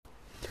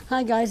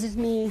Hi guys, it's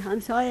me.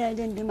 I'm sorry I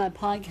didn't do my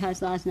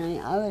podcast last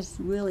night. I was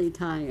really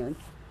tired.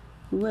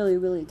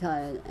 Really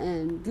tired.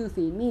 And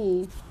goofy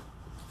me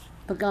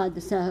forgot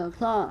to set her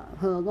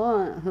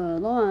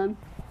alarm,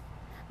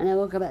 and I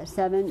woke up at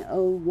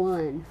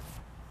 7:01.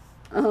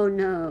 Oh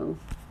no.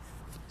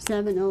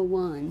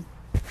 7:01.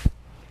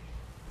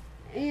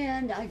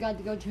 And I got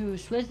to go to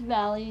Swiss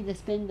Valley to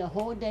spend the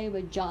whole day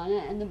with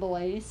Jonna and the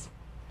boys.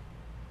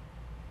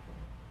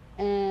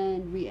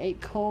 And we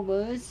ate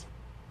Culver's.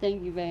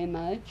 Thank you very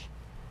much.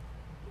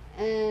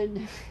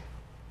 And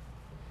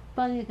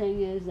funny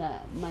thing is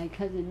that my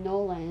cousin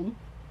Nolan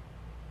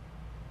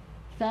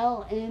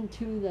fell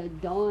into the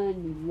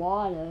darn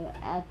water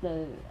at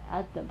the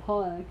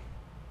park.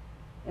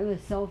 It was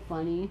so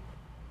funny.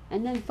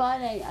 And then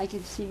Friday I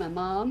could see my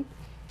mom,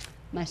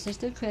 my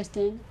sister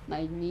Kristen,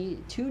 my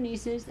two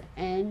nieces,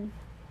 and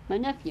my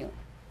nephew.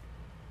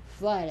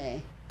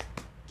 Friday.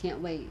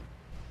 Can't wait.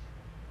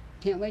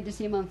 Can't wait to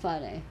see him on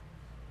Friday.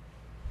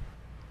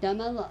 Done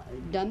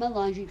my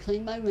laundry,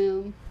 cleaned my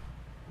room.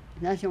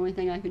 That's the only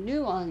thing I can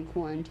do on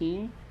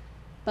quarantine.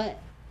 But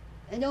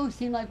it don't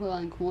seem like we're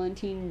on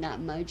quarantine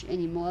that much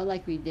anymore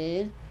like we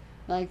did,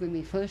 like when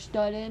we first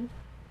started.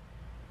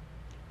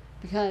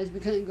 Because we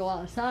couldn't go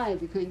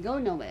outside, we couldn't go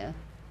nowhere.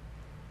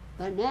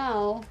 But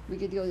now, we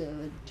get to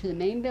go to the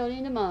main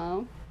building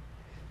tomorrow.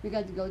 We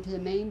got to go to the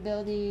main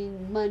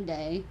building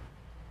Monday.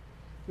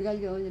 We got to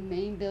go to the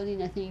main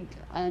building, I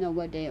don't know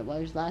what day it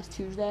was, last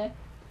Tuesday.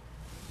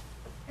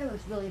 It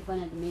was really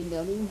fun at the main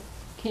building.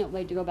 Can't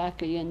wait to go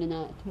back again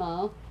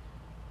tomorrow.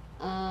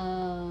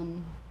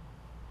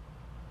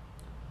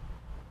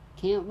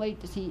 Can't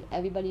wait to see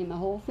everybody in my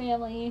whole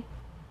family.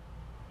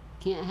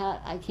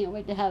 I can't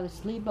wait to have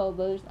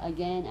sleepovers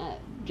again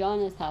at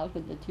Jonna's house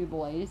with the two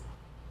boys.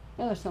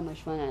 It was so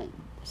much fun at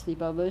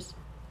sleepovers.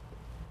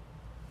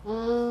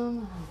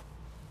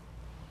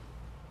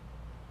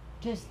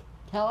 Just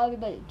tell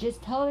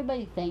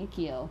everybody thank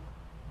you.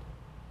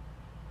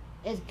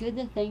 It's good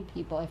to thank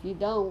people. If you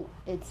don't,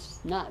 it's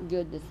not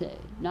good to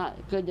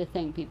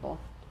thank people.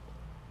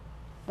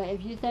 But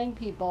if you thank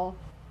people,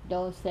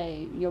 they'll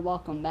say you're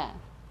welcome back.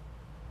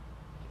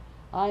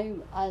 I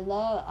would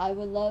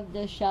love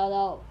to shout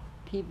out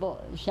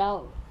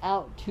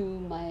to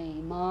my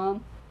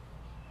mom,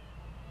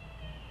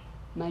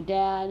 my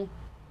dad,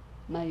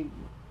 my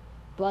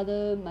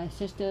brother, my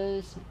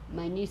sisters,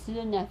 my nieces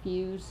and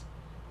nephews,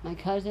 my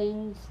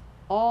cousins,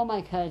 all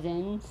my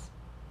cousins.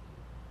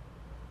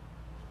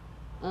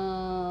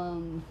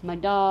 My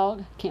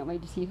dog, can't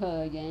wait to see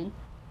her again.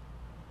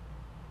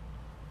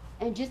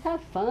 And just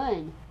have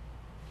fun.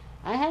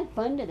 I had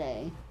fun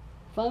today.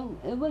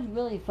 It was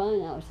really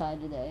fun outside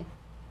today.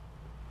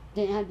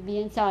 Didn't have to be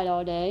inside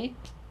all day.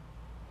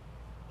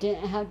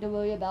 Didn't have to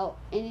worry about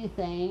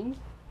anything.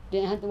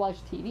 Didn't have to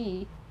watch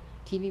TV.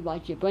 TV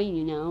watch your brain,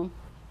 you know.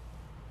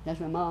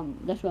 That's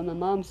what my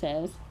mom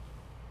says.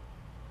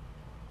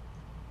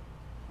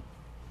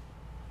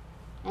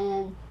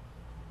 And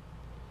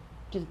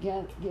just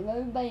give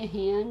everybody a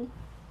hand.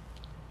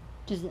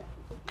 Just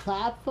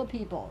clap for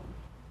people.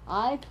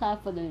 I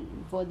clap for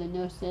the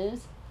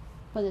nurses,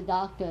 for the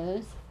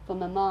doctors, for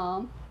my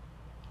mom,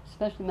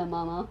 especially my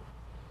mama,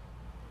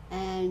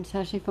 and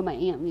especially for my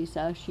Aunt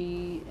Lisa.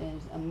 She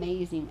is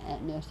amazing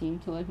at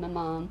nursing, so is my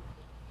mom.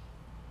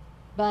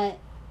 But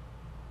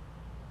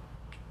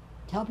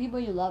tell people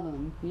you love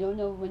them. You don't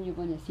know when you're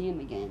going to see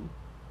them again.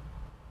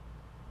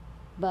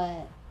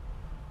 But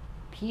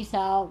peace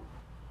out.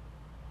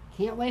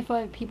 Can't wait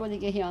for people to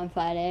get here on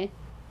Friday.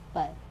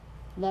 But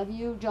love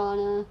you,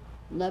 Jonna.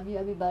 Love you,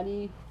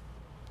 everybody.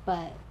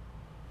 But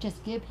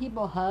just give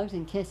people hugs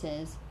and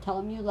kisses.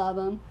 Tell them you love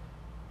them.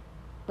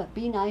 But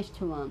be nice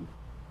to them.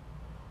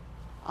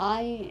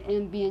 I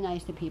am being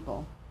nice to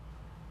people.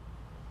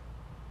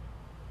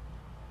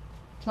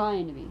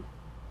 Trying to be.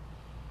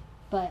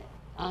 But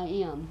I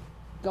am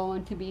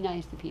going to be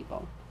nice to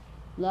people.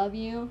 Love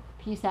you.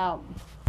 Peace out.